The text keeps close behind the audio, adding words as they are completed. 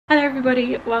Hello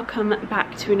everybody, welcome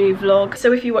back to a new vlog.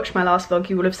 So if you watched my last vlog,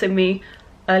 you will have seen me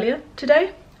earlier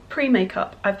today.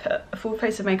 Pre-makeup, I've put a full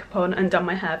face of makeup on and done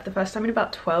my hair for the first time in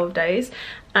about 12 days.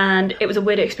 And it was a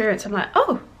weird experience. I'm like,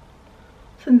 oh,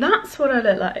 so that's what I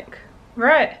look like.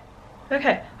 Right,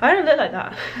 okay, I don't look like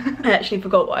that. I actually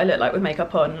forgot what I look like with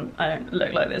makeup on. I don't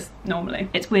look like this normally.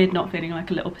 It's weird not feeling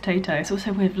like a little potato. It's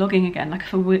also weird vlogging again, like I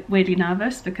feel weirdly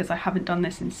nervous because I haven't done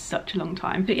this in such a long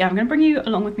time. But yeah, I'm gonna bring you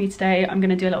along with me today. I'm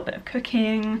gonna do a little bit of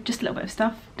cooking, just a little bit of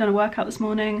stuff. Done a workout this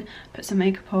morning, put some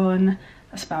makeup on.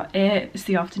 That's about it. It's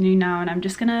the afternoon now and I'm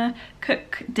just gonna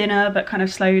cook dinner but kind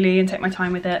of slowly and take my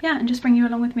time with it. Yeah, and just bring you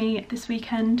along with me this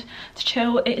weekend to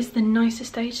chill. It is the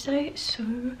nicest day today. It's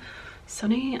so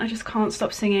sunny. I just can't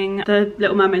stop singing the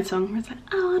Little Mermaid song where it's like,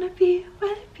 I wanna be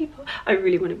where people, I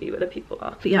really want to be where the people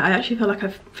are. But yeah, I actually feel like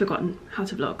I've forgotten how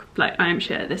to vlog. Like, I am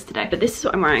shit at this today. But this is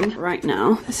what I'm wearing right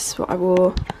now. This is what I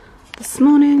wore this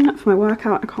morning for my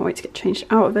workout. I can't wait to get changed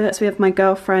out of it. So we have my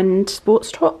girlfriend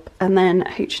sports top and then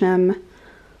H&M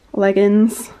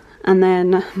leggings and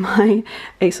then my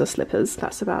ASOS slippers.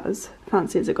 That's about as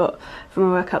fancy as it got for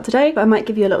my workout today. But I might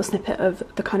give you a little snippet of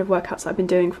the kind of workouts I've been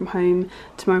doing from home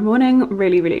tomorrow morning. I'm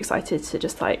really excited to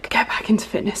just like get back into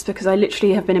fitness because I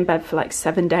literally have been in bed for like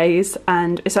 7 days,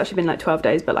 and it's actually been like 12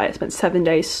 days, but like I spent 7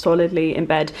 days solidly in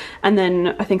bed. And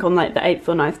then I think on like the 8th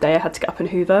or 9th day I had to get up and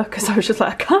hoover because I was just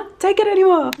like, I can't take it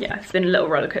anymore. Yeah, it's been a little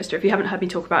roller coaster. If you haven't heard me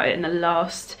talk about it in the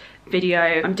last video,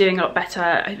 I'm doing a lot better.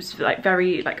 I was like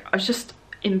I was just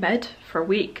in bed for a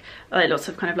week, like lots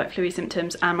of kind of like flu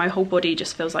symptoms, and my whole body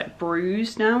just feels like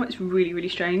bruised now. It's really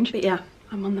strange, but yeah,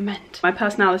 I'm on the mend. My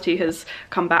personality has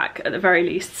come back at the very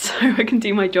least, so I can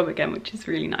do my job again, which is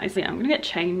really nice. Yeah, I'm gonna get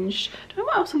changed. I don't know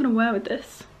what else I'm gonna wear with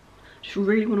this. Just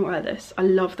really want to wear this. I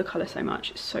love the colour so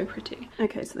much. It's so pretty.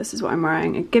 Okay, so this is what I'm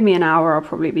wearing. Give me an hour, I'll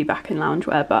probably be back in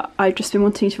loungewear, but I've just been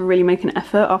wanting to really make an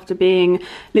effort after being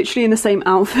literally in the same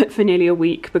outfit for nearly a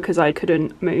week because I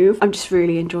couldn't move. I'm just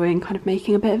really enjoying kind of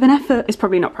making a bit of an effort. It's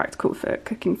probably not practical for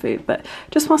cooking food, but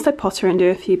just whilst I potter and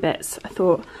do a few bits, I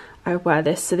thought I would wear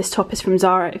this. So this top is from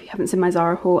Zara. If you haven't seen my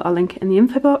Zara haul, I'll link it in the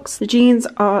info box. The jeans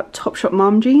are Topshop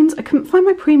mum jeans. I couldn't find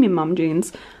my premium mum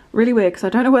jeans. Really weird because I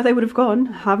don't know where they would have gone.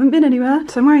 I haven't been anywhere.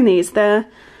 So I'm wearing these. They're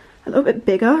a little bit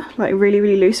bigger, like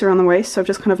really loose around the waist. So I've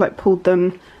just kind of like pulled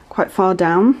them quite far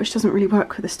down, which doesn't really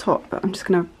work with this top, but I'm just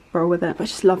gonna roll with it. I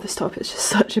just love this top. It's just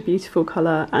such a beautiful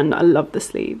colour and I love the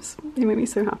sleeves. They make me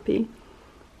so happy.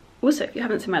 Also, if you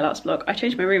haven't seen my last vlog, I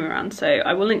changed my room around, so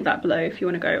I will link that below if you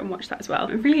want to go and watch that as well.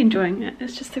 I'm really enjoying it.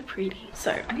 It's just so pretty.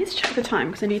 So I need to check the time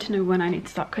because I need to know when I need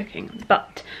to start cooking.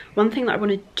 But one thing that I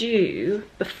want to do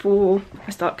before I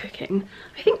start cooking,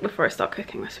 I think before I start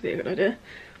cooking this would be a good idea.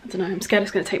 I don't know, I'm scared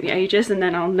it's going to take me ages and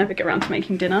then I'll never get around to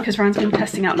making dinner because Ryan's been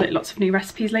testing out like lots of new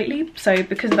recipes lately. So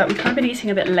because of that, we've kind of been eating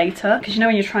a bit later because you know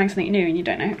when you're trying something new and you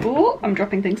don't know, oh, I'm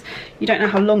dropping things, you don't know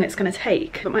how long it's going to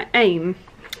take. But my aim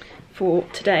for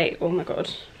today, oh my god,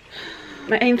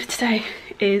 my aim for today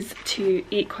is to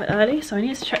eat quite early, so I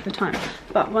need to check the time.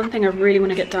 But one thing I really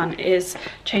want to get done is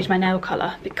change my nail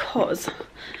colour because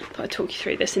I thought I'd talk you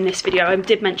through this in this video. I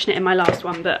did mention it in my last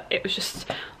one, but it was just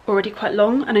already quite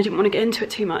long and I didn't want to get into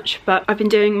it too much. But I've been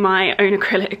doing my own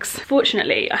acrylics.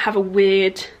 Fortunately, I have a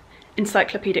weird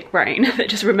encyclopedic brain that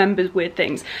just remembers weird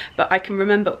things, but I can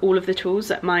remember all of the tools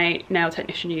that my nail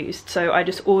technician used. So I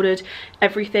just ordered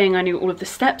everything. I knew all of the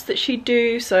steps that she'd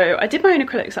do. So I did my own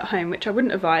acrylics at home, which I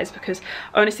wouldn't advise because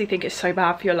I honestly think it's so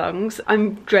bad for your lungs.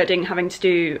 I'm dreading having to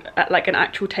do like an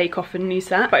actual take off and new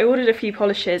set. But I ordered a few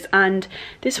polishes and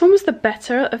this one was the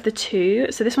better of the two.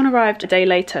 So this one arrived a day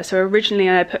later. So originally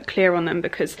I put clear on them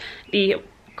because the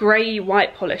grey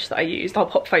white polish that I used, I'll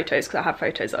pop photos because I have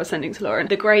photos that I was sending to Lauren.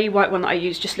 The grey white one that I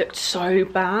used just looked so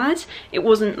bad. It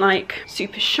wasn't like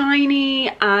super shiny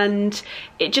and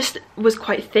it just was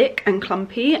quite thick and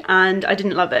clumpy and I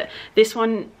didn't love it. This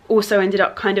one also ended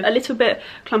up kind of a little bit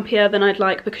clumpier than I'd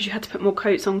like because you had to put more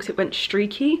coats on because it went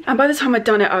streaky. And by the time I'd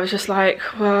done it, I was just like,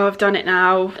 well, I've done it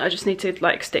now. I just need to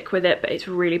like stick with it, but it's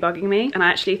really bugging me. And I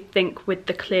actually think with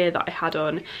the clear that I had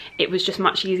on, it was just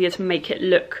much easier to make it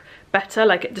look better,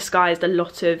 like it disguised a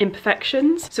lot of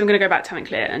imperfections. So I'm gonna go back to having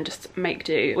clear and just make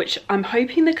do, which I'm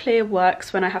hoping the clear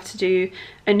works when I have to do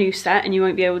a new set and you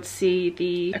won't be able to see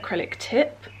the acrylic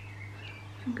tip.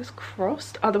 Fingers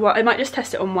crossed. Otherwise I might just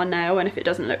test it on one nail and if it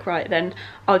doesn't look right then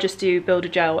I'll just do build a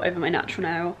gel over my natural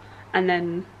nail and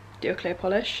then do a clear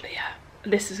polish. But yeah,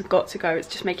 this has got to go. It's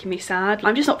just making me sad.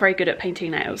 I'm just not very good at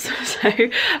painting nails, so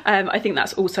I think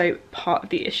that's also part of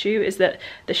the issue, is that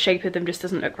the shape of them just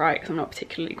doesn't look right because I'm not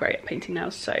particularly great at painting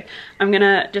nails. So I'm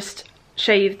gonna just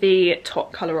shave the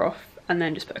top colour off and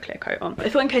then just put a clear coat on. I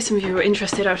thought in case some of you were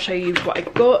interested, I'll show you what I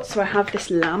got. So I have this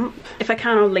lamp. If I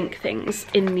can, I'll link things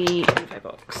in the info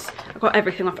box. I got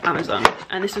everything off Amazon,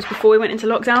 and this was before we went into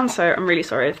lockdown, so I'm really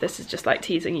sorry if this is just like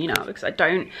teasing you now, because I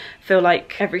don't feel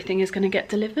like everything is going to get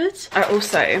delivered. I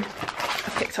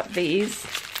picked up these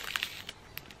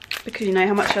because you know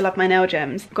how much I love my nail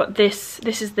gems. I've got this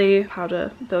is the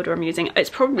powder builder I'm using. It's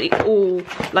probably all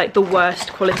like the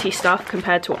worst quality stuff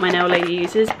compared to what my nail lady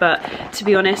uses, but to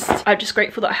be honest, I'm just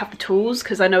grateful that I have the tools,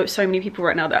 because I know so many people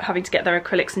right now that are having to get their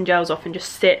acrylics and gels off and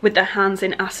just sit with their hands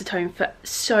in acetone for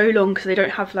so long because they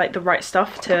don't have like the right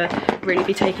stuff to really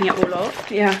be taking it all off.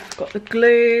 Yeah, I've got the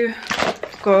glue,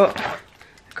 I've got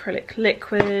acrylic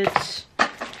liquid,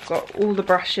 I've got all the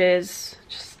brushes,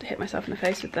 hit myself in the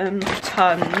face with them,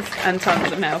 tons and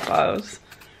tons of nail files.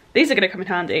 These are going to come in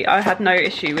handy. I had no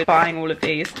issue with buying all of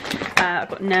these. I've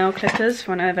got nail clippers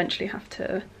for when I eventually have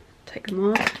to take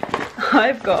them off.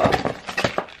 I've got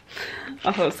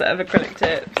a whole set of acrylic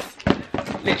tips,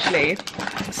 literally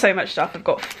so much stuff. I've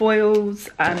got foils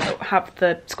and have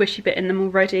the squishy bit in them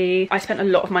already. I spent a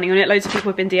lot of money on it. Loads of people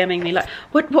have been DMing me like,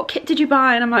 what kit did you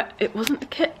buy? And I'm like, it wasn't a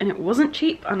kit and it wasn't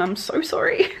cheap and I'm so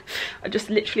sorry. I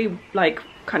just literally like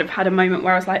kind of had a moment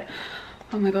where I was like,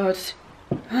 oh my god,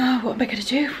 what am I gonna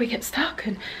do if we get stuck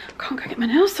and I can't go get my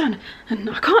nails done and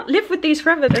I can't live with these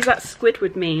forever. There's that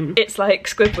Squidward meme. It's like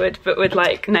Squidward but with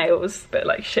like nails, but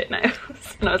like shit nails.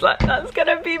 And I was like, that's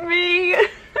gonna be me.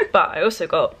 But I also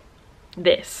got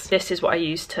this. This is what I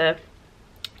use to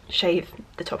shave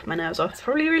the top of my nails off. It's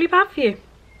probably really bad for you,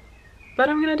 but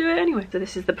I'm gonna do it anyway. So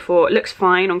this is the before. It looks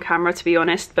fine on camera, to be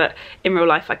honest, but in real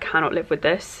life I cannot live with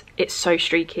this. It's so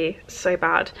streaky, it's so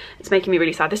bad. It's making me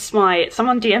really sad. This is why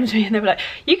someone DM'd me and they were like,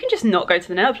 you can just not go to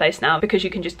the nail place now because you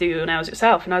can just do your nails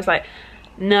yourself. And I was like,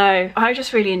 no, I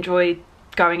just really enjoy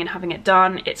going and having it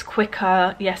done. It's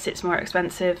quicker, yes, it's more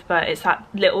expensive, but it's that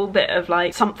little bit of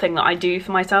like something that I do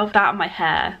for myself. That and my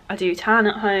hair, I do tan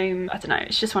at home. I don't know,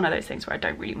 it's just one of those things where I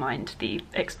don't really mind the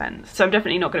expense. So I'm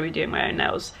definitely not going to be doing my own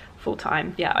nails full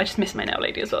time. Yeah, I just miss my nail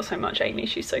lady as well so much. Amy,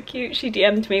 she's so cute. She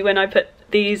DM'd me when I put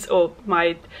these, or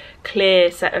my clear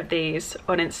set of these,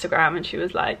 on Instagram, and she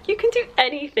was like, you can do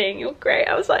anything, you're great.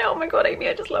 I was like, oh my god, Amy,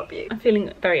 I just love you. I'm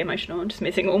feeling very emotional. I'm just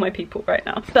missing all my people right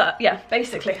now. But yeah,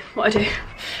 basically what I do,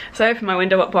 so I open my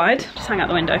window up wide, just hang out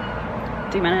the window,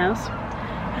 do my nails,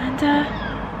 and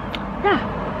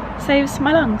yeah, saves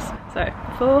my lungs. So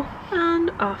before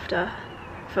and after.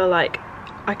 I feel like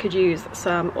I could use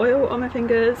some oil on my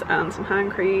fingers and some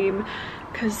hand cream,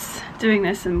 because doing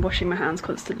this and washing my hands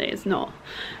constantly is not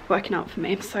working out for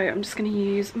me. So I'm just going to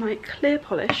use my clear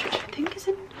polish, which I think is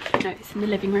it's in the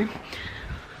living room.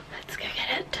 Let's go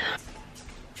get it.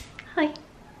 Hi.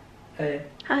 Hey.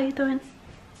 How are you doing?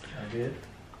 I'm good.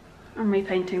 I'm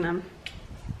repainting them.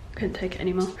 Couldn't take it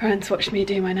anymore. Parents watched me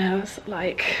do my nails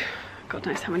like God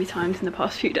knows how many times in the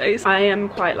past few days. I am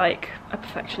quite like a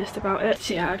perfectionist about it.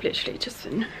 So yeah, I've literally just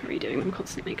been redoing them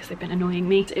constantly because they've been annoying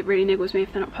me. It really niggles me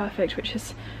if they're not perfect, which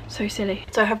is so silly.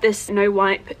 So I have this no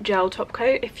wipe gel top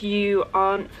coat. If you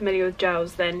aren't familiar with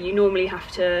gels, then you normally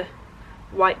have to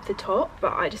wipe the top,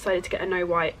 but I decided to get a no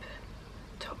wipe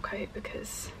top coat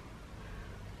because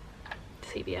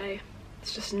CBA.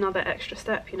 It's just another extra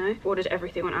step, you know. Ordered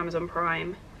everything on Amazon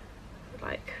Prime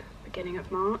like beginning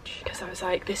of March because I was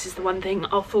like, this is the one thing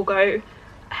I'll forego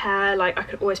hair. Like, I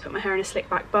could always put my hair in a slick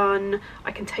back bun.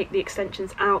 I can take the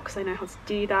extensions out because I know how to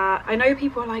do that. I know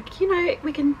people are like, you know,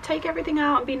 we can take everything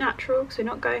out and be natural because we're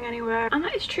not going anywhere, and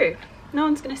that is true. No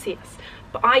one's gonna see us,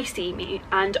 but I see me,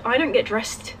 and I don't get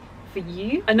dressed for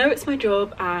you. I know it's my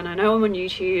job and I know I'm on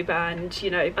YouTube and, you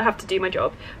know, I have to do my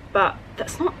job, but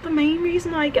that's not the main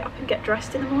reason I get up and get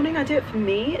dressed in the morning. I do it for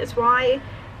me. It's why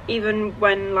even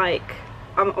when like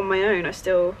I'm on my own, I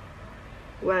still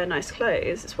wear nice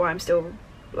clothes. It's why I'm still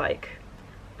like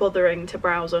bothering to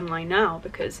browse online now,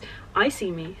 because I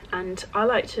see me and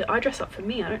I dress up for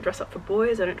me. I don't dress up for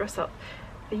boys, I don't dress up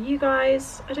for you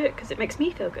guys. I do it because it makes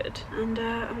me feel good. And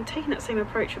I'm taking that same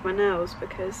approach with my nails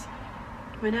because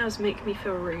my nails make me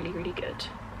feel really, really good.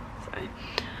 So I'm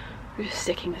just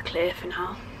sticking the clear for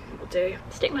now. We'll do.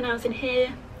 Stick my nails in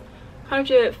here, kind of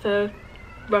do it for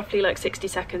roughly like 60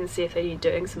 seconds, see if they need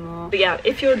doing some more. But yeah,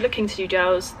 if you're looking to do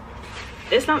gels,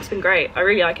 this lamp's been great. I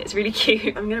really like it. It's really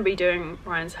cute. I'm gonna be doing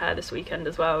Ryan's hair this weekend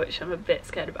as well, which I'm a bit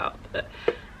scared about, but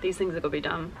these things have got to be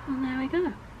done. And there we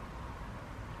go.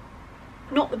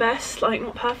 Not the best, like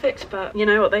not perfect, but you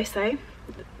know what they say,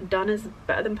 done is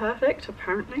better than perfect,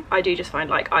 apparently. I do just find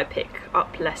like I pick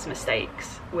up less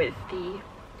mistakes with the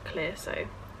clear, so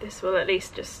this will at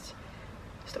least just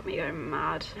stop me going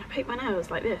mad. I paint my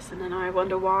nails like this and then I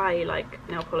wonder why like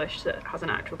nail polish that has an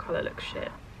actual colour looks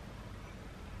shit.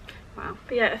 Wow.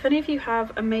 But yeah, if any of you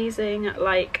have amazing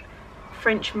like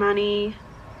French mani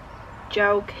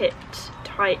gel kit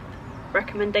type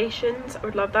recommendations, I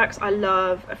would love that, because I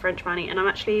love a French mani, and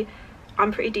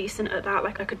I'm pretty decent at that.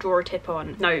 Like I could draw a tip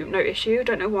on, no issue.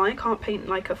 Don't know why I can't paint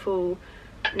like a full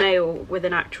nail with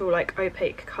an actual like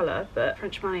opaque colour, but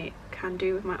French mani can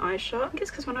do with my eyes shut. I think it's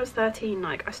because when I was 13,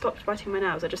 like I stopped biting my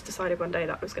nails. I just decided one day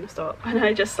that I was going to stop, and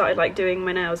I just started like doing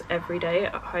my nails every day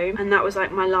at home, and that was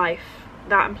like my life.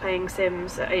 That and playing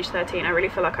Sims at age 13. I really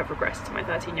feel like I've regressed to my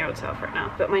 13-year-old self right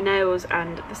now, but my nails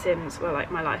and the Sims were like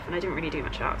my life, and I didn't really do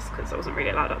much else because I wasn't really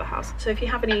allowed out of the house. So if you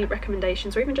have any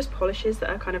recommendations, or even just polishes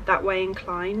that are kind of that way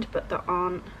inclined but that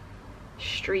aren't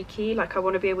streaky, like I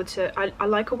want to be able to, I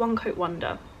like a one coat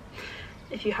wonder.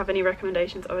 If you have any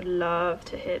recommendations, I would love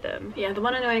to hear them. Yeah, the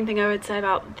one annoying thing I would say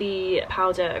about the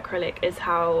powder acrylic is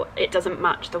how it doesn't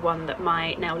match the one that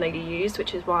my nail lady used,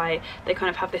 which is why they kind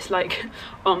of have this like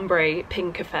ombre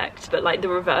pink effect, but like the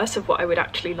reverse of what I would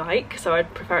actually like. So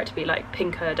I'd prefer it to be like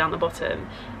pinker down the bottom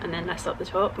and then less up the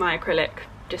top. My acrylic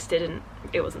just didn't,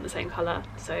 it wasn't the same colour,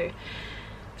 so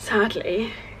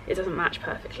sadly it doesn't match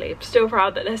perfectly. I'm still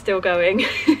proud that they're still going.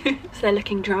 So they're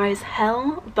looking dry as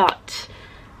hell, but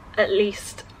at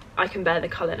least I can bear the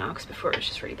colour now, because before it was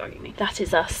just really bugging me. That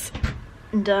is us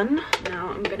done. Now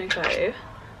I'm gonna go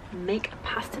make a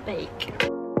pasta bake.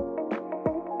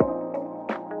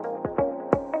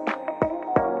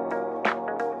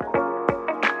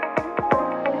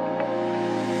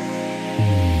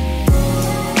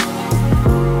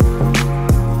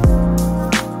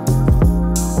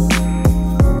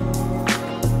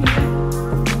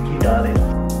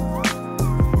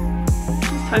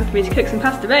 Time for me to cook some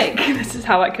pasta bake. This is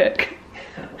how I cook.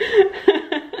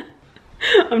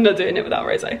 I'm not doing it without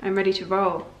rosé. I'm ready to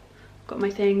roll. Got my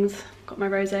things, got my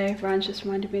rosé. Ryan's just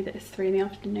reminded me that it's 3 in the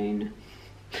afternoon.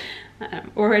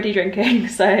 I'm already drinking,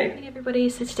 so. Hey everybody,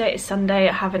 so today is Sunday.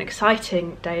 I have an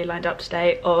exciting day lined up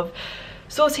today of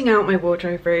sorting out my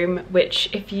wardrobe room, which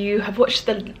if you have watched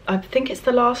I think it's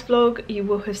the last vlog, you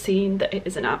will have seen that it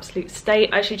is an absolute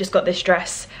state. I actually just got this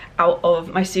dress out of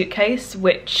my suitcase,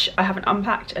 which I haven't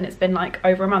unpacked, and it's been like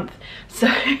over a month. So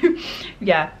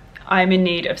yeah, I'm in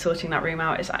need of sorting that room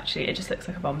out. It just looks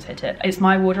like a bomb's hit it. It's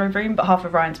my wardrobe room, but half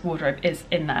of Ryan's wardrobe is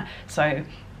in there. So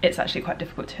it's actually quite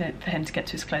difficult for him to get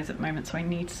to his clothes at the moment, so I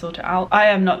need to sort it out. I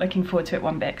am not looking forward to it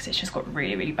one bit because it's just got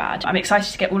really, really bad. I'm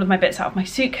excited to get all of my bits out of my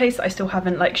suitcase that I still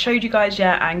haven't like showed you guys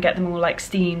yet, and get them all like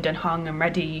steamed and hung and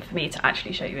ready for me to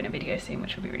actually show you in a video soon,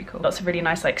 which will be really cool. Lots of really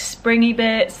nice like springy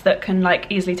bits that can like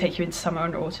easily take you into summer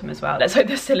and autumn as well. Let's hope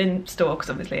they're still in store, because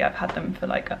obviously I've had them for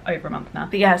like over a month now.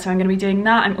 But yeah, so I'm gonna be doing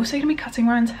that. I'm also gonna be cutting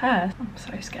Ryan's hair. I'm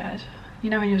so scared. You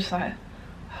know when you're just like,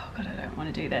 God, I don't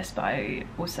want to do this, but I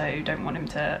also don't want him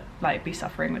to like be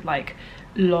suffering with like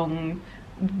long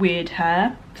weird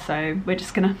hair, so we're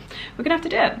gonna have to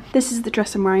do it. This is the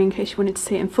dress I'm wearing in case you wanted to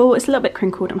see it in full. It's a little bit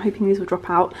crinkled. I'm hoping these will drop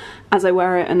out as I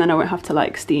wear it, and then I won't have to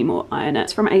like steam or iron it.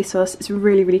 It's from ASOS. It's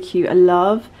really, really cute. I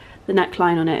love the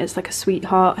neckline on it. It's like a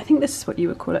sweetheart. I think this is what you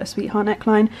would call it, a sweetheart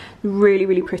neckline. Really,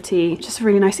 really pretty. Just a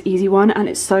really nice easy one, and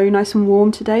it's so nice and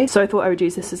warm today, so I thought I would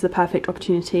use this as the perfect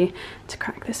opportunity to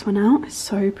crack this one out. It's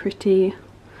so pretty.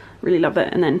 Really love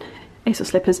it. And then ASOS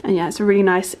slippers, and yeah, it's a really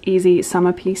nice easy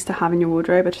summer piece to have in your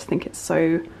wardrobe. I just think it's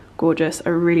so gorgeous. I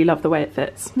really love the way it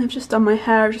fits. And I've just done my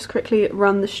hair. I've just quickly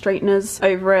run the straighteners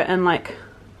over it and like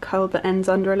curled the ends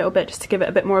under a little bit just to give it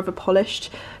a bit more of a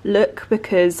polished look,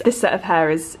 because this set of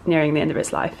hair is nearing the end of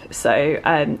its life. So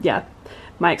yeah,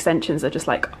 my extensions are just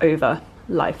like over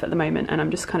life at the moment, and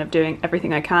I'm just kind of doing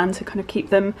everything I can to kind of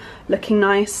keep them looking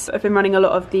nice. I've been running a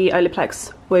lot of the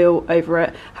Olaplex oil over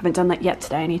it. Haven't done that yet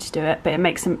today. I need to do it, but it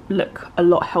makes them look a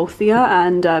lot healthier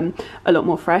and a lot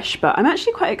more fresh. But I'm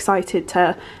actually quite excited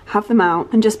to have them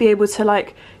out and just be able to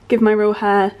like give my real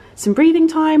hair some breathing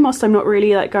time whilst I'm not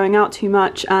really like going out too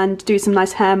much, and do some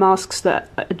nice hair masks that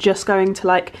are just going to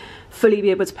like fully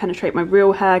be able to penetrate my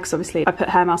real hair, because obviously I put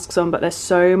hair masks on, but there's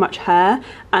so much hair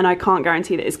and I can't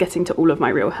guarantee that it's getting to all of my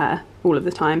real hair all of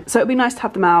the time. So it'd be nice to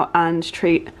have them out and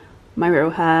treat my real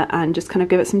hair and just kind of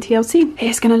give it some TLC.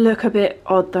 It's gonna look a bit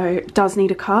odd though. It does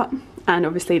need a cut, and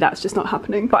obviously that's just not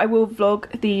happening, but I will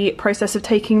vlog the process of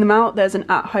taking them out. There's an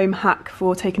at-home hack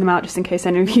for taking them out, just in case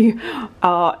any of you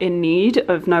are in need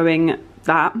of knowing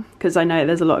that, because I know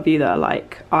there's a lot of you that are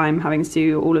like, I'm having to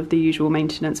do all of the usual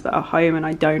maintenance but at home and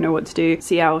I don't know what to do.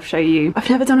 So yeah, I'll show you. I've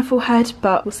never done a full head,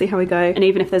 but we'll see how we go, and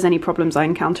even if there's any problems I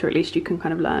encounter, at least you can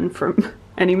kind of learn from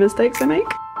any mistakes I make.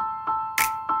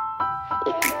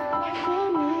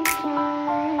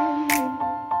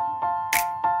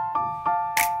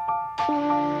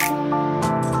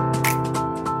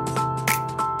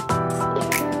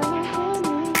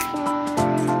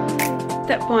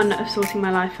 one of sorting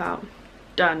my life out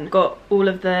done. Got all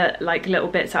of the like little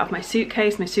bits out of my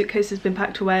suitcase. My suitcase has been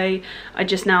packed away. I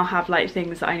just now have like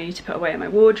things that I need to put away in my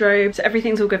wardrobe, so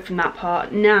everything's all good from that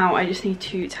part. Now I just need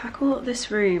to tackle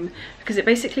this room because it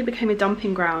basically became a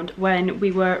dumping ground when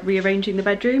we were rearranging the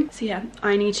bedroom. So yeah,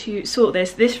 I need to sort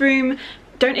this room.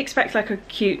 Don't expect like a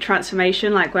cute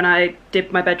transformation like when I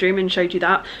did my bedroom and showed you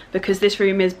that, because this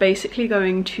room is basically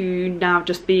going to now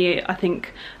just be, I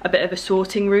think, a bit of a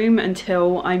sorting room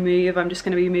until I move. I'm just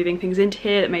going to be moving things into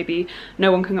here that maybe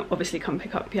no one can obviously come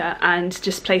pick up yet, and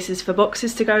just places for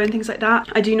boxes to go and things like that.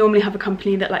 I do normally have a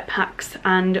company that like packs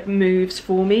and moves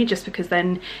for me, just because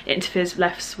then it interferes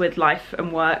less with life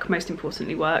and work, most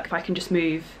importantly work, if I can just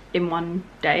move in one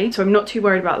day. So I'm not too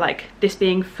worried about like this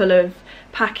being full of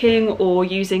packing or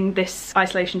using this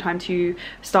isolation time to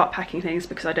start packing things,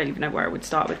 because I don't even know where I would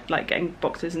start with like getting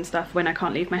boxes and stuff when I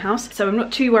can't leave my house. So I'm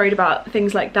not too worried about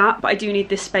things like that, but I do need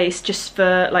this space just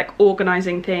for like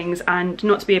organizing things, and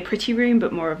not to be a pretty room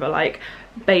but more of a like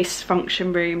base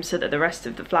function room, so that the rest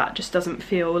of the flat just doesn't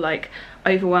feel like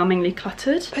overwhelmingly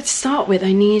cluttered. But to start with,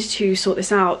 I need to sort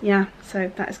this out. Yeah, so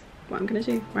that is what I'm gonna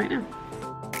do right now.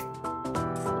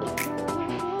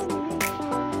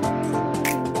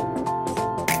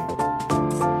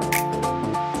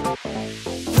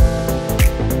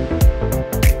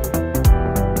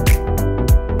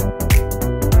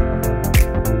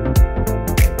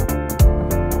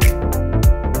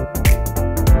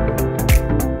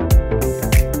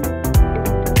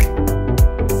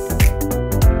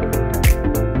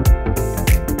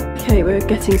 Okay, we're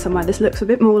getting somewhere. This looks a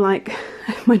bit more like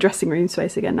my dressing room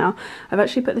space again now. I've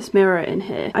actually put this mirror in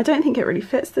here. I don't think it really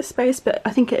fits this space, but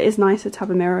I think it is nicer to have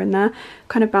a mirror in there.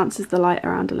 Kind of bounces the light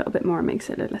around a little bit more and makes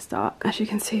it a little less dark. As you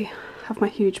can see, I have my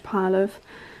huge pile of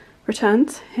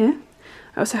returns here.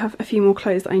 I also have a few more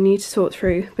clothes that I need to sort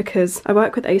through, because I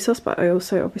work with ASOS, but I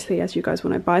also, obviously, as you guys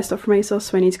will know, buy stuff from ASOS,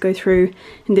 so I need to go through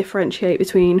and differentiate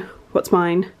between what's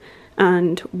mine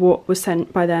and what was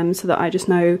sent by them, so that I just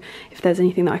know if there's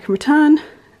anything that I can return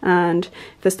and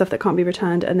if there's stuff that can't be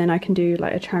returned, and then I can do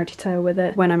like a charity sale with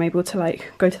it when I'm able to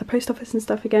like go to the post office and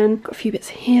stuff again. Got a few bits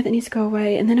here that need to go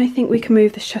away, and then I think we can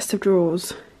move this chest of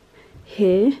drawers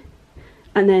here,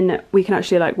 and then we can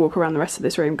actually like walk around the rest of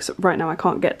this room, because right now I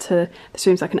can't get to, this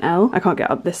room's like an L, I can't get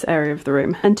up this area of the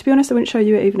room, and to be honest I wouldn't show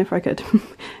you it even if I could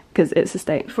because it's a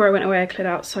state. Before I went away I cleared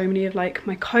out so many of like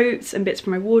my coats and bits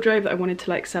from my wardrobe that I wanted to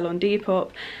like sell on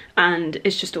Depop, and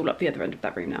it's just all up the other end of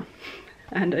that room now,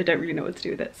 and I don't really know what to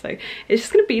do with it, so it's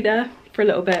just gonna be there for a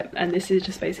little bit, and this is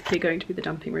just basically going to be the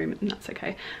dumping room, and that's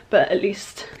okay. But at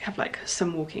least we have like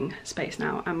some walking space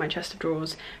now, and my chest of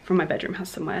drawers from my bedroom has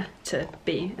somewhere to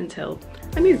be until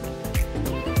I move.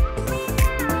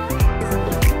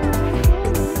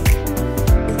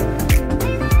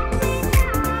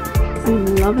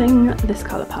 I'm loving this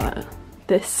colour palette.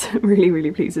 This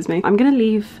really pleases me. I'm gonna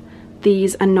leave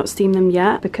these and not steam them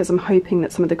yet, because I'm hoping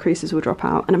that some of the creases will drop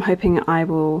out, and I'm hoping I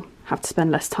will have to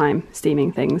spend less time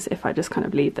steaming things if I just kind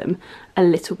of leave them a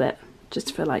little bit,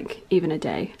 just for like even a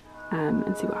day,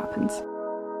 and see what happens.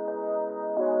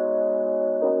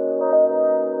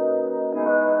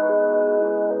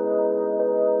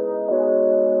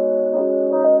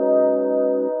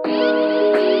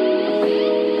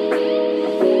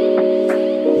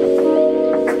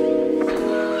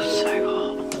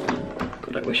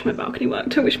 I wish my balcony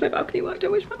worked, I wish my balcony worked, I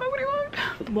wish my balcony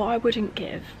worked. What I wouldn't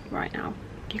give right now,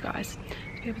 you guys,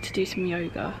 to be able to do some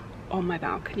yoga on my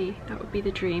balcony, that would be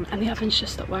the dream. And the oven's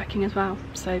just stopped working as well,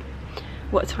 so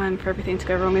what a time for everything to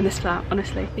go wrong in this flat,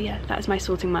 honestly. But yeah, that is my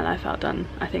sorting my life out done,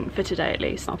 I think, for today at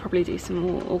least. I'll probably do some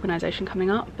more organisation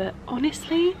coming up, but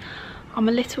honestly, I'm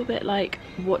a little bit like,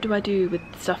 what do I do with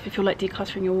stuff if you're like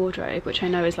decluttering your wardrobe, which I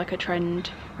know is like a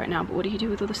trend right now, but what do you do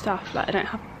with all the stuff? Like, I don't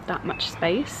have that much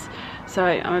space, so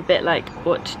I'm a bit like,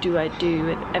 what do I do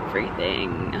with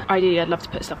everything? Ideally I'd love to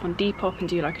put stuff on Depop and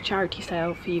do like a charity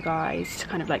sale for you guys to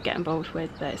kind of like get involved with,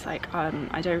 but it's like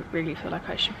I don't really feel like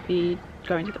I should be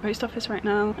going to the post office right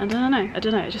now. I don't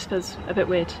know, it just feels a bit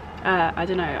weird. I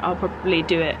don't know, I'll probably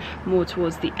do it more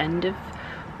towards the end of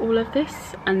all of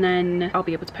this, and then I'll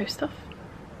be able to post stuff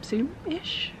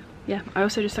soon-ish. Yeah, I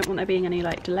also just don't want there being any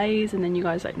like delays and then you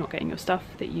guys like not getting your stuff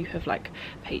that you have like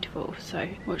paid for. So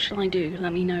what shall I do?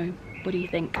 Let me know. What do you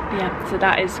think? Yeah, so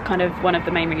that is kind of one of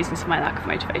the main reasons for my lack of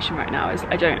motivation right now, is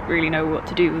I don't really know what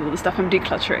to do with all the stuff I'm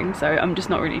decluttering. So I'm just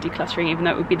not really decluttering, even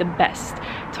though it would be the best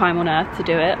time on earth to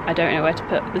do it. I don't know where to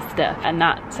put the stuff, and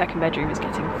that second bedroom is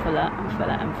getting fuller and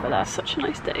fuller and fuller. Such a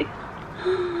nice day.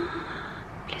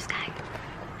 Blue sky.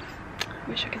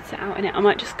 wish I could sit out in it. I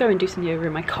might just go and do some yoga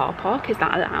in my car park. Is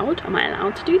that allowed? Am I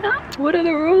allowed to do that? What are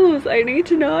the rules? I need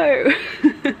to know.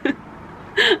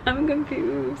 I'm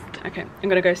confused. Okay, I'm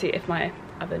gonna go see if my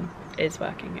oven is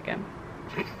working again.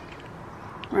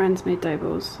 Ryan's made dough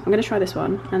balls. I'm gonna try this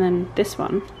one, and then this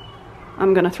one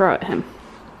I'm gonna throw at him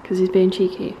because he's being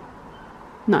cheeky.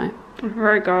 No, it's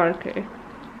very garlicky.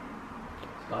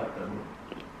 Like them.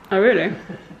 Oh really?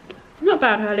 Not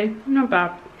bad, Hurley. Not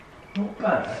bad. Not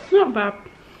bad. Not bad.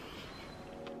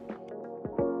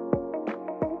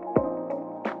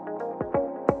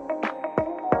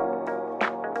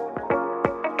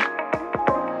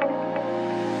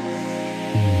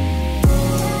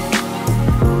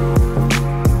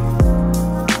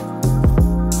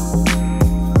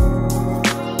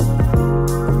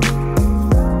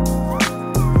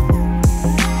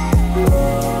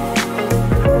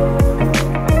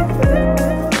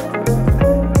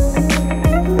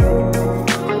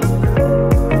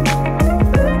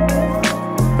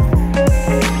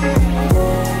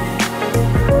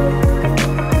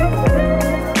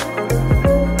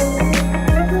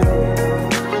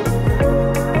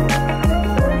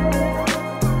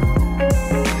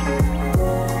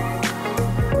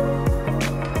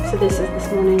 This is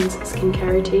this morning's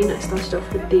skincare routine. I started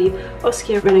off with the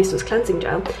Oskia Renaissance Cleansing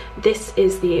Gel. This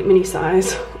is the mini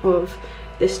size of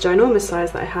this ginormous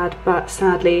size that I had, but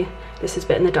sadly this has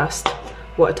bitten the dust.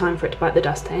 What a time for it to bite the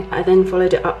dust, eh? I then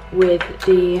followed it up with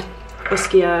the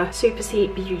Oskia Super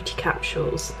Seat Beauty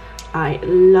Capsules. I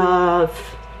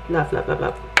love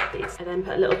these. I then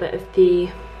put a little bit of the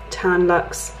Tan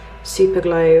Luxe Super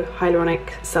Glow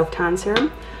Hyaluronic Self Tan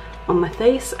Serum on my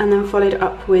face, and then followed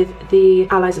up with the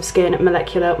Allies of Skin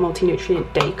Molecular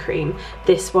Multi-Nutrient Day Cream.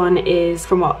 This one is,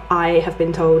 from what I have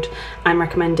been told, I'm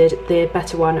recommended the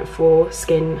better one for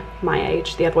skin my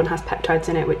age. The other one has peptides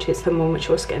in it, which is for more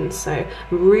mature skin. So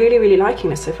I'm really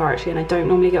liking this so far actually, and I don't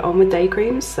normally get on with day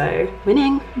creams, so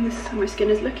winning. And this is how my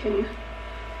skin is looking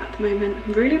at the moment.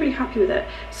 I'm really happy with it.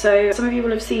 So some of you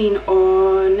will have seen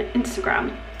on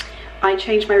Instagram, I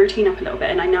changed my routine up a little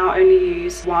bit, and I now only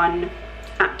use one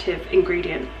active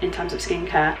ingredient in terms of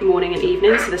skincare, morning and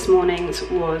evening. So this morning's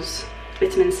was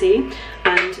vitamin C,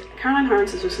 and Caroline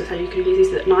Harris has also said you can use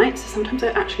these at night, so sometimes I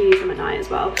actually use them at night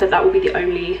as well. So that will be the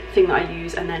only thing that I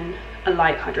use, and then a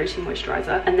light hydrating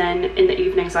moisturizer. And then in the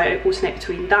evenings I alternate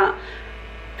between that,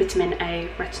 vitamin A,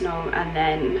 retinol, and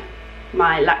then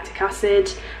my lactic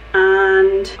acid.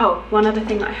 And oh, one other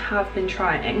thing that I have been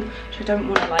trying, which I don't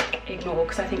want to like ignore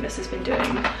because I think this has been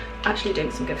actually doing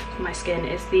some good for my skin,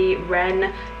 is the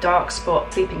Ren Dark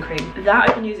Spot Sleeping Cream. That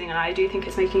I've been using, and I do think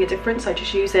it's making a difference. I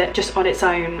just use it just on its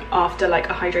own after like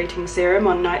a hydrating serum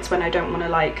on nights when I don't want to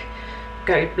like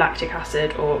go lactic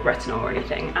acid or retinol or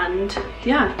anything. And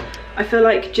yeah, I feel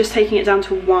like just taking it down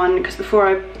to one, because before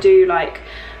I do like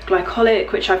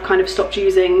glycolic, which I've kind of stopped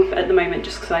using at the moment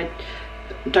just because I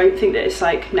don't think that it's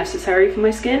like necessary for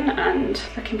my skin, and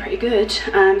looking pretty good.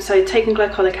 So taking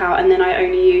glycolic out, and then I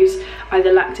only use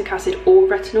either lactic acid or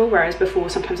retinol, whereas before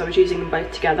sometimes I was using them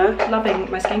both together. Loving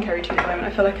my skincare routine at the moment.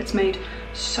 I feel like it's made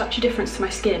such a difference to my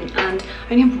skin, and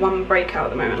I only have one breakout at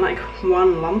the moment, like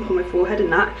one lump on my forehead,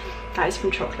 and that is from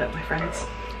chocolate, my friends.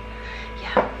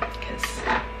 Yeah, because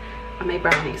I made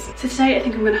brownies. So today I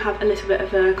think I'm going to have a little bit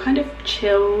of a kind of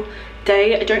chill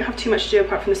day. I don't have too much to do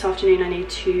apart from this afternoon. I need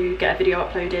to get a video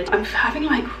uploaded. I'm having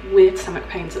like weird stomach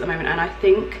pains at the moment, and I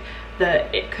think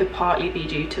that it could partly be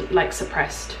due to like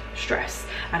suppressed stress.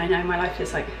 And I know my life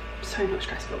is like so much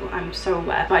stressful, I'm so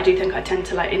aware, but I do think I tend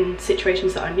to, like, in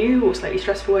situations that are new or slightly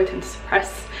stressful, I tend to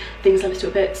suppress things a little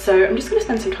bit. So I'm just going to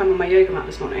spend some time on my yoga mat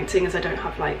this morning, seeing as I don't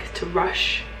have like to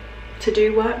rush to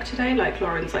do work today. Like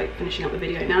Lauren's like finishing up the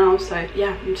video now, so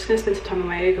yeah, I'm just gonna spend some time on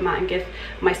my yoga mat and give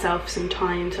myself some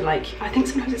time to, like, I think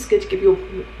sometimes it's good to give your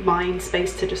mind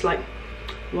space to just like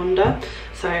wander.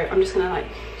 So I'm just gonna like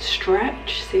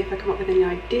stretch, see if I come up with any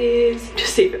ideas,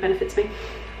 just see if it benefits me.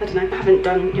 I don't know, I haven't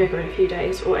done yoga in a few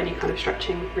days or any kind of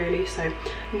stretching really, so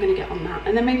I'm gonna get on that.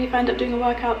 And then maybe if I end up doing a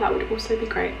workout, that would also be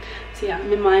great. So yeah,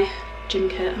 I'm in my gym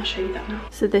kit. I'll show you that now.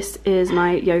 So this is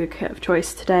my yoga kit of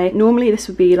choice today. Normally this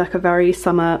would be like a very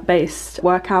summer based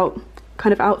workout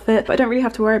kind of outfit, but I don't really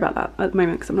have to worry about that at the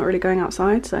moment because I'm not really going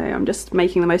outside, so I'm just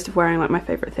making the most of wearing like my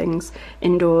favorite things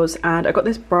indoors. And I got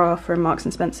this bra from Marks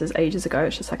and Spencer's ages ago.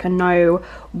 It's just like a no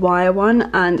wire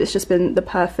one, and it's just been the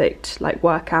perfect like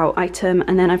workout item.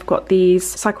 And then I've got these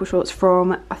cycle shorts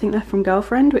from, I think they're from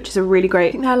Girlfriend, which is a really great,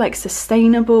 I think they're like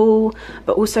sustainable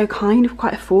but also kind of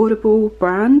quite affordable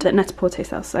brand at Net-a-Porter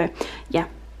sells. So yeah,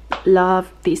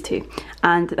 love these two,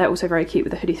 and they're also very cute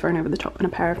with a hoodie thrown over the top and a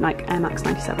pair of Nike Air Max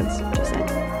 97s, just saying.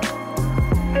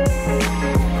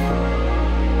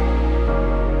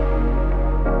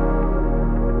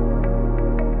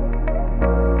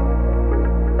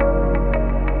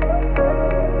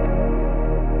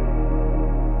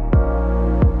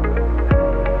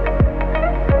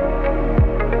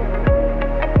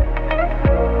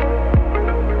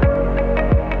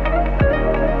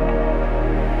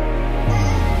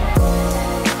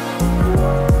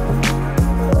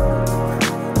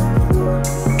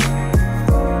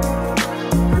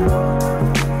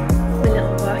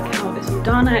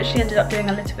 actually ended up doing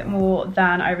a little bit more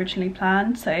than I originally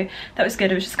planned, so that was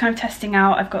good. It was just kind of testing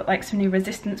out. I've got like some new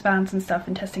resistance bands and stuff,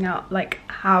 and testing out like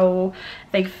how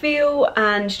they feel,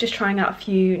 and just trying out a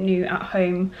few new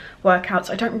at-home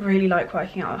workouts. I don't really like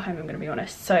working out at home, I'm going to be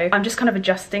honest, so I'm just kind of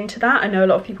adjusting to that. I know a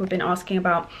lot of people have been asking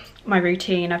about my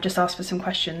routine. I've just asked for some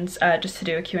questions just to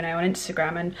do a Q&A on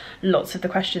Instagram, and lots of the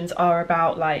questions are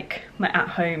about like my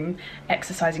at-home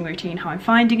exercising routine, how I'm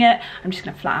finding it. I'm just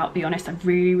gonna flat out be honest, I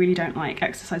really don't like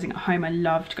exercising at home. I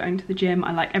loved going to the gym.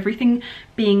 I like everything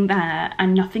being there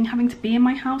and nothing having to be in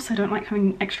my house. I don't like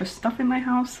having extra stuff in my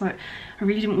house. Like I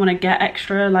really didn't want to get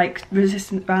extra like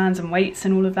resistance bands and weights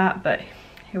and all of that, but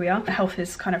here we are. Health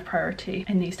is kind of priority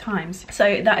in these times.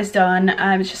 So that is done.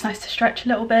 It's just nice to stretch a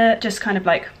little bit, just kind of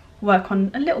like work on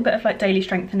a little bit of like daily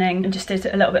strengthening, and just did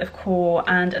a little bit of core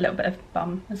and a little bit of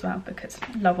bum as well, because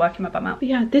I love working my bum out. But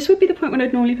yeah, this would be the point when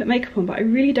I'd normally put makeup on, but I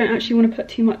really don't actually want to put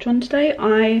too much on today.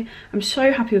 I'm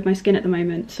so happy with my skin at the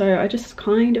moment, so I just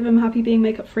kind of am happy being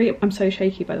makeup free. I'm so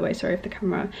shaky, by the way, sorry if the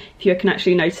camera, if you can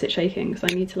actually notice it shaking,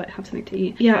 because I need to like have something to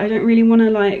eat. Yeah, I don't really want to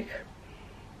like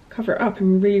cover it up.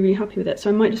 I'm really happy with it,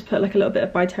 so I might just put like a little bit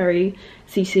of By Terry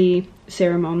CC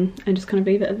serum on and just kind of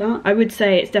leave it at that. I would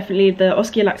say it's definitely the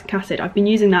osculactic acid. I've been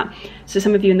using that, so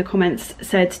some of you in the comments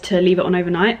said to leave it on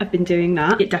overnight. I've been doing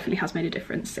that. It definitely has made a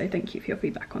difference, so thank you for your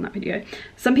feedback on that video.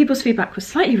 Some people's feedback was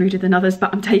slightly ruder than others,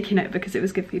 but I'm taking it because it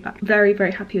was good feedback. Very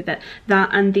happy with it.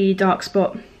 That and the dark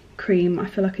spot cream I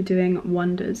feel like are doing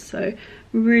wonders, so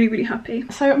really happy.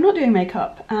 So I'm not doing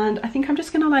makeup, and I think I'm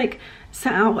just gonna like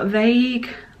set out a vague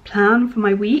plan for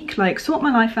my week, like sort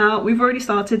my life out. We've already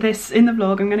started this in the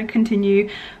vlog. I'm going to continue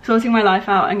sorting my life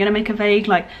out. I'm going to make a vague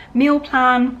like meal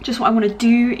plan, just what I want to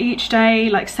do each day,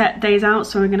 like set days out.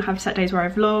 So I'm going to have set days where I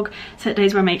vlog, set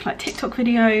days where I make like TikTok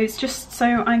videos, just so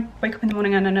I wake up in the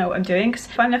morning and I know what I'm doing, because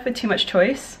if I'm left with too much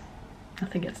choice,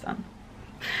 nothing gets done.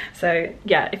 So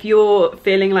yeah, if you're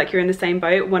feeling like you're in the same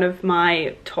boat, one of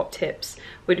my top tips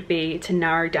would be to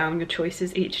narrow down your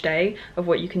choices each day of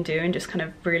what you can do, and just kind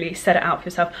of really set it out for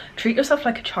yourself. Treat yourself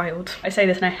like a child. I say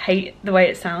this and I hate the way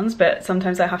it sounds, but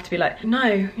sometimes I have to be like, no,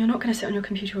 you're not going to sit on your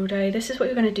computer all day. This is what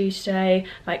you're going to do today.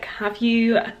 Like, have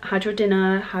you had your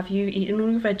dinner? Have you eaten all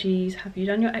your veggies? Have you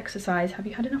done your exercise? Have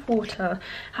you had enough water?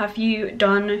 Have you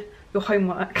done your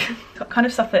homework? Kind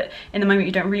of stuff that in the moment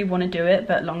you don't really want to do it,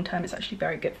 but long term it's actually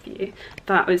very good for you.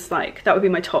 That would be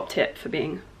my top tip for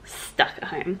being stuck at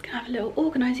home. Gonna have a little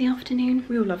organising afternoon.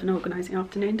 We all love an organising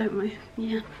afternoon, don't we?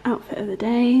 Yeah. Outfit of the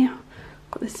day.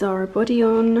 Got this Zara body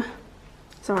on.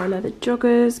 Zara leather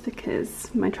joggers,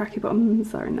 because my tracky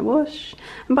bottoms are in the wash.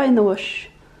 And by in the wash,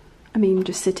 I mean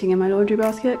just sitting in my laundry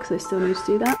basket, because I still need to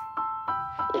do that.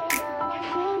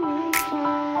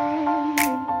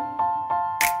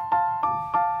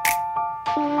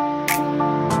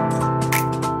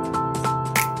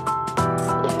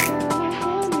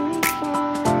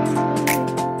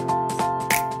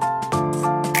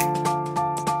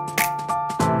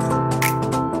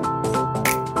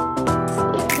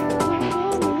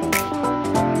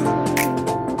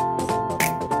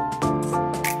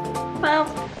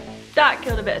 That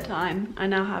killed a bit of time. I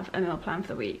now have a meal plan for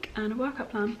the week and a workout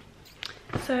plan.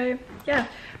 So yeah,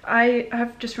 I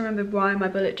have just remembered why my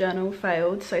bullet journal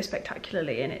failed so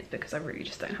spectacularly, and it's because I really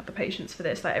just don't have the patience for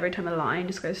this. Like every time a line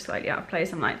just goes slightly out of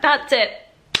place, I'm like, that's it,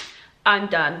 I'm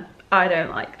done. I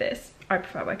don't like this. I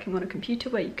prefer working on a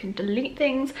computer where you can delete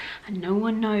things and no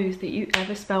one knows that you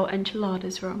ever spell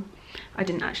enchiladas wrong. I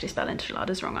didn't actually spell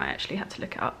enchiladas wrong. I actually had to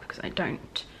look it up because I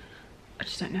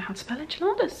just don't know how to spell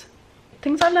enchiladas.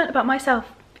 Things I've learned about myself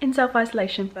in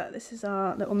self-isolation. But this is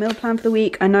our little meal plan for the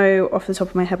week. I know off the top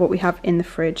of my head what we have in the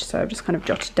fridge, so I've just kind of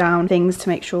jotted down things to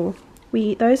make sure we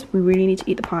eat those. We really need to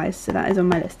eat the pies, so that is on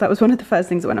my list. That was one of the first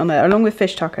things that went on there, along with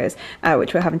fish tacos,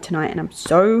 which we're having tonight, and I'm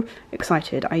so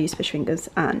excited. I use fish fingers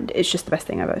and it's just the best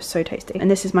thing ever. So tasty.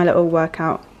 And this is my little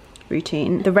workout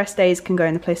routine. The rest days can go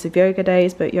in the place of yoga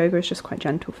days, but yoga is just quite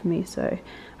gentle for me, so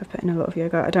I've put in a lot of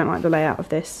yoga. I don't like the layout of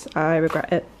this, I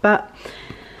regret it, but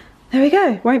there we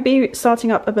go. Won't be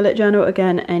starting up a bullet journal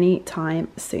again anytime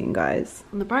soon, guys.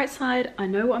 On the bright side, I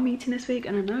know what I'm eating this week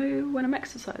and I know when I'm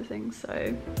exercising,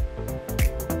 so.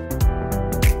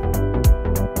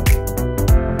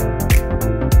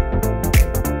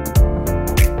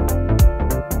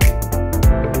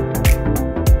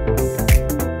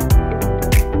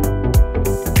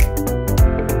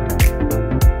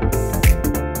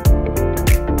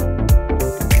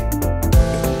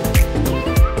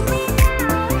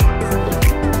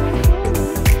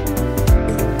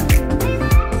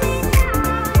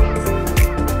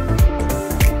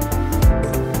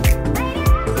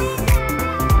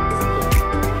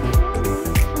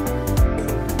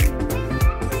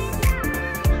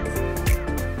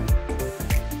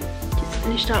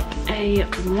 a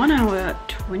 1 hour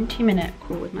 20-minute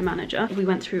call with my manager. We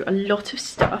went through a lot of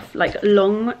stuff, like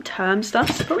long-term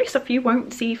stuff, probably stuff you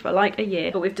won't see for like a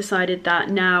year, but we've decided that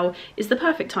now is the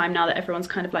perfect time, now that everyone's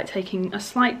kind of like taking a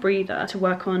slight breather, to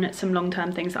work on some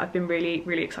long-term things that I've been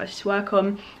really excited to work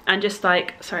on. And just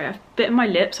like, sorry, I've bitten my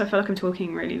lip, so I feel like I'm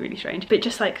talking really strange, but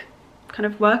just like kind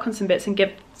of work on some bits and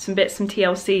give some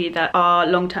TLC that are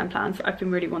long-term plans that I've been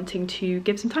really wanting to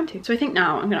give some time to. So I think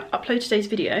now I'm going to upload today's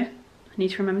video. I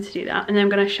need to remember to do that, and then I'm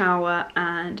going to shower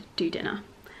and do dinner.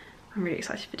 I'm really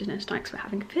excited for dinner tonight because we're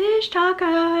having fish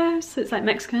tacos. So it's like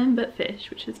Mexican but fish,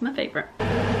 which is my favourite.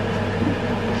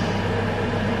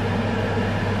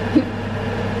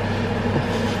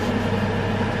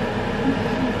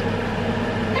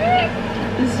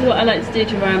 This is what I like to do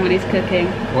to Ryan when he's cooking.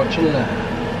 Watch and learn.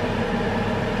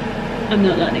 I'm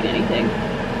not learning anything.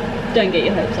 Don't get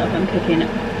your hopes up, I'm cooking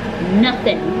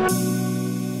nothing.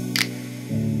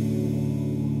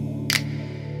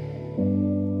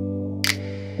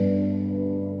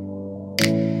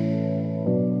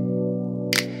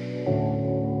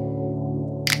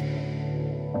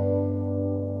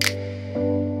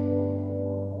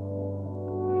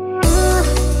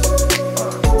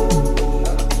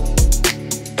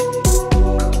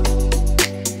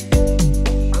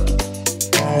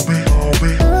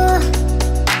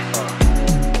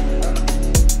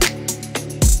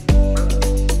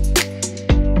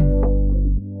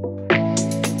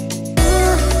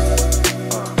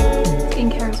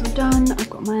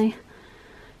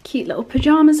 Cute little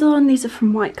pajamas on. These are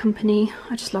from White Company.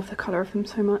 I just love the colour of them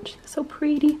so much. They're so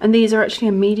pretty. And these are actually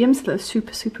a medium, so they're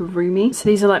super roomy. So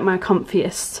these are like my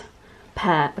comfiest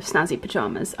pair of snazzy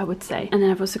pajamas, I would say. And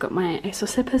then I've also got my ASOS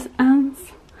slippers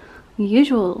as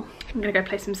usual. I'm gonna go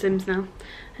play some Sims now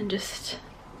and just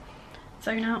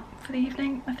zone out for the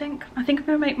evening, I think. I think I'm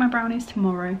gonna make my brownies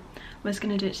tomorrow. I was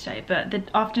gonna do it today, but the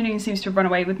afternoon seems to have run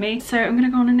away with me. So I'm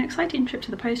gonna go on an exciting trip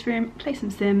to the post room, play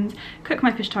some Sims, cook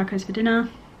my fish tacos for dinner.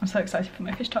 I'm so excited for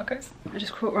my fish tacos. I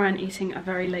just caught Ryan eating a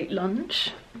very late lunch,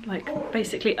 like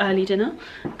basically early dinner,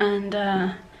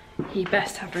 and he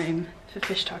best have room for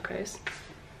fish tacos.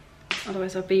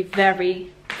 Otherwise I'll be very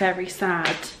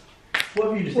sad. What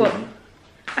have you just eaten?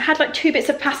 I had like 2 bits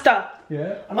of pasta.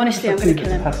 Yeah. Honestly, I'm gonna kill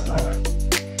him. Pasta.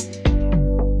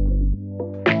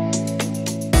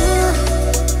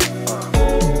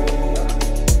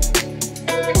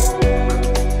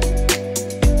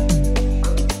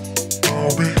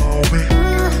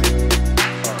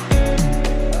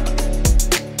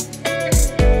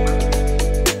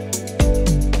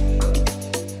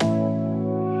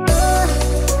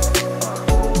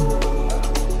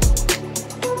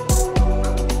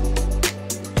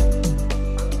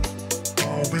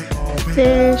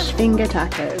 Fish finger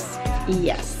tacos.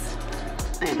 Yes.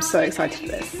 I am so excited for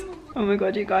this. Oh my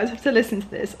god, you guys have to listen to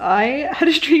this. I had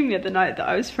a dream the other night that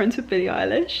I was friends with Billie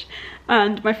Eilish,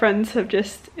 and my friends have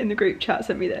just in the group chat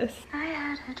sent me this. I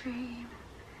had a dream.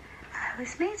 I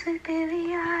was mates with Billie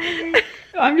Eilish.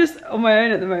 I'm just on my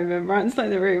own at the moment. Ryan's not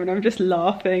in the room and I'm just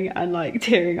laughing and like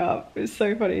tearing up. It was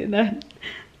so funny. And then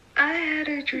I had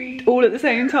a dream. All at the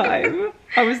same time.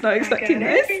 I was not expecting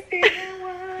this.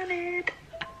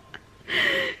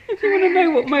 If you want to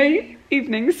know what my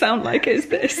evenings sound like, it's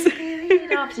this.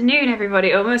 Good afternoon,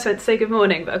 everybody. I almost went to say good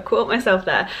morning, but I caught myself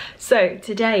there. So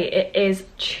today it is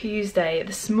Tuesday.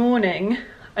 This morning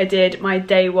I did my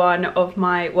day 1 of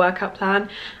my workout plan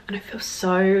and I feel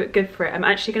so good for it. I'm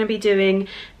actually going to be doing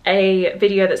a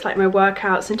video that's like my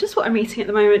workouts and just what I'm eating at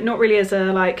the moment, not really as a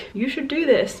like you should do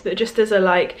this, but just as a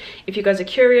like if you guys are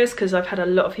curious, because I've had a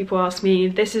lot of people ask me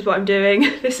this is what I'm doing,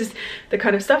 this is the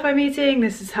kind of stuff I'm eating,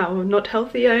 this is how not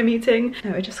healthy I'm eating.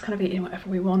 No, we're just kind of eating whatever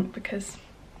we want because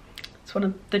it's one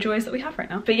of the joys that we have right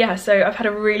now. But yeah, so I've had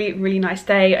a really nice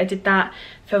day. I did that,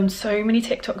 filmed so many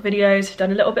TikTok videos,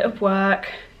 done a little bit of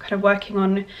work, kind of working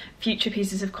on future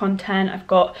pieces of content. I've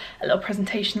got a little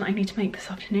presentation that I need to make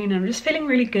this afternoon and I'm just feeling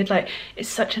really good. Like it's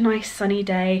such a nice sunny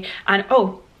day. And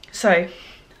oh, so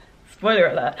spoiler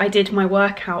alert, I did my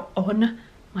workout on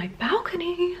my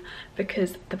balcony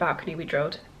because the balcony, we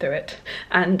drilled through it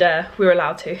and we were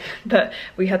allowed to, but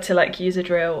we had to like use a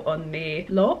drill on the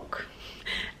lock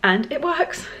and it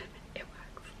works.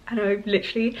 And I've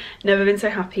literally never been so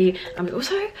happy. And we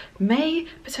also may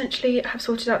potentially have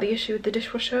sorted out the issue with the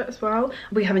dishwasher as well.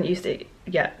 We haven't used it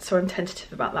yet, so I'm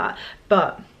tentative about that.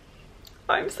 But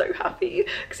I'm so happy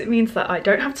because it means that I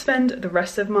don't have to spend the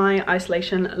rest of my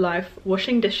isolation life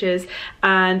washing dishes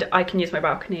and I can use my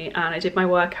balcony. And I did my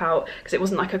workout because it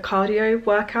wasn't like a cardio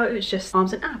workout, it was just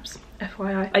arms and abs,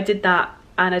 FYI. I did that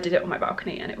and I did it on my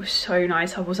balcony, and it was so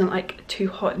nice. I wasn't like too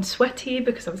hot and sweaty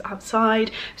because I was outside.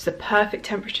 It was the perfect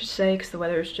temperature today because the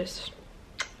weather is just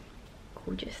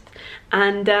gorgeous.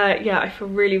 And yeah, I feel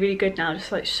really, really good now,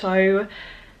 just like so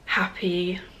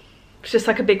happy. It's just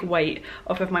like a big weight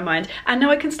off of my mind, and now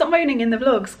I can stop moaning in the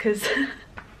vlogs because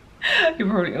you're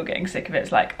probably all getting sick of it.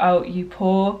 It's like, oh, you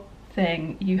poor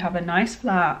thing, you have a nice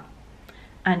flat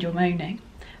and you're moaning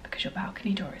because your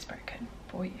balcony door is broken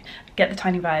for you. Get the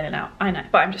tiny violin out, I know,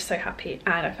 but I'm just so happy,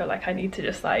 and I feel like I need to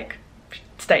just like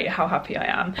state how happy I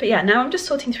am. But yeah, now I'm just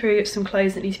sorting through some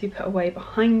clothes that need to be put away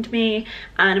behind me,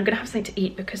 and I'm gonna have something to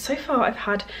eat because so far I've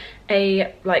had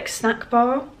a like snack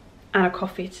bar and a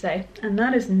coffee today, and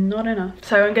that is not enough.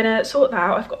 So I'm gonna sort that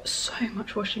out. I've got so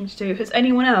much washing to do. Has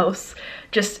anyone else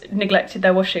just neglected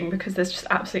their washing because there's just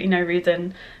absolutely no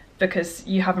reason, because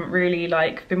you haven't really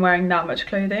like been wearing that much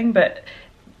clothing? But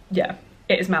yeah,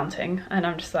 it is mounting, and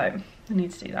I'm just like, I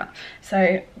need to do that.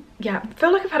 So yeah, I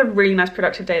feel like I've had a really nice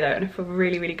productive day though, and I feel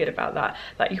really, really good about that.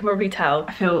 Like you can probably tell,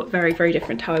 I feel very, very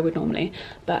different to how I would normally.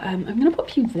 But I'm gonna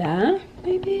pop you there,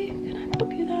 maybe. Can I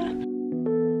pop you there?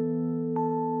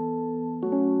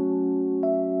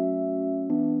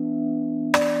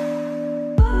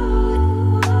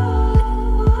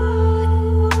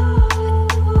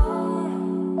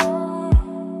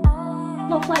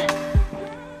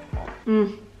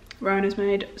 Ryan has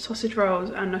made sausage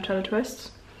rolls and Nutella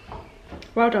twists.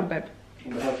 Well done, babe.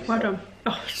 Well done.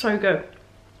 Oh, so good.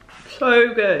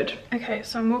 So good. Okay,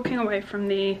 so I'm walking away from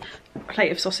the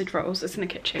plate of sausage rolls that's in the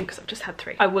kitchen because I've just had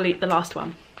 3. I will eat the last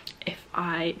one if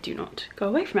I do not go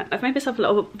away from it. I've made myself a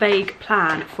little vague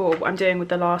plan for what I'm doing with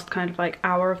the last kind of like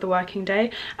hour of the working day,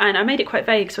 and I made it quite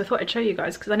vague, so I thought I'd show you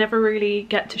guys because I never really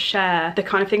get to share the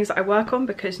kind of things that I work on,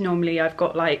 because normally I've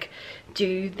got like,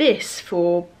 do this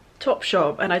for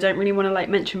Topshop, and I don't really want to like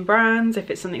mention brands if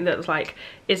it's something that like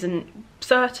isn't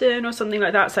certain or something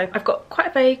like that. So I've got quite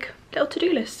a vague little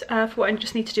to-do list for what I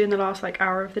just need to do in the last like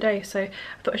hour of the day, so I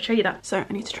thought I'd show you that. So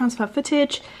I need to transfer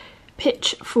footage,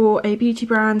 pitch for a beauty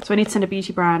brand. So I need to send a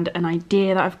beauty brand an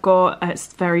idea that I've got.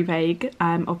 It's very vague.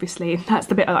 Obviously that's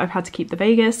the bit that I've had to keep the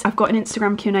vaguest. I've got an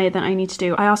Instagram Q&A that I need to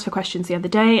do. I asked for questions the other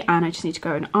day and I just need to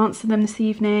go and answer them this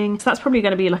evening. So that's probably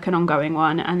going to be like an ongoing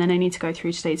one. And then I need to go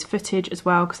through today's footage as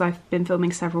well, because I've been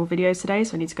filming several videos today,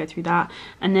 so I need to go through that.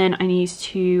 And then I need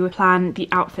to plan the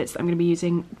outfits that I'm going to be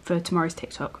using for tomorrow's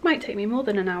TikTok. Might take me more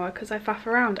than an hour because I faff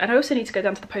around. And I also need to go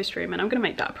down to the post room, and I'm going to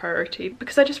make that a priority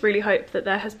because I just really hope that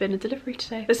there has been a delivery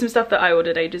today. There's some stuff that I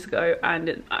ordered ages ago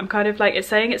and I'm kind of like, it's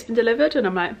saying it's been delivered and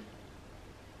I'm like,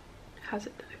 has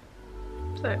it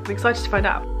though? So I'm excited to find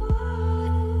out.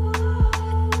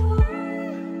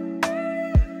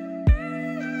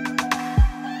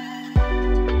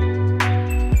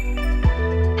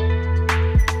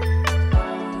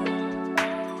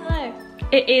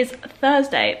 It is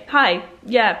Thursday. Hi,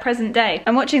 yeah, present day.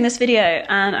 I'm watching this video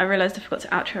and I realised I forgot to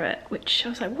outro it, which I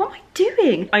was like, what am I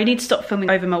doing? I need to stop filming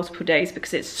over multiple days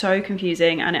because it's so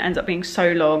confusing and it ends up being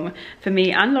so long for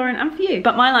me and Lauren and for you.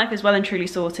 But my life is well and truly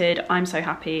sorted. I'm so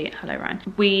happy. Hello, Ryan.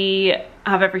 We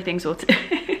have everything sorted.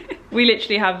 We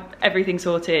literally have everything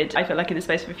sorted. I feel like in the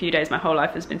space of a few days, my whole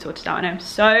life has been sorted out and I'm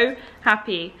so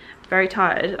happy. Very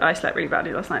tired. I slept really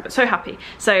badly last night, but so happy.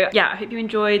 So yeah, I hope you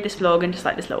enjoyed this vlog and just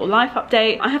like this little life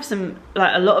update. I have some,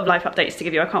 like a lot of life updates to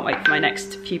give you. I can't wait for my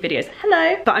next few videos.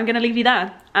 Hello. But I'm gonna leave you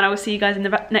there and I will see you guys in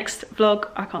the next vlog.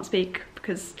 I can't speak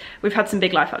because we've had some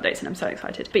big life updates and I'm so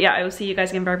excited. But yeah, I will see you guys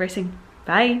again very, very soon.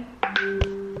 Bye.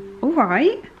 All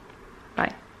right.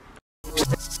 Bye.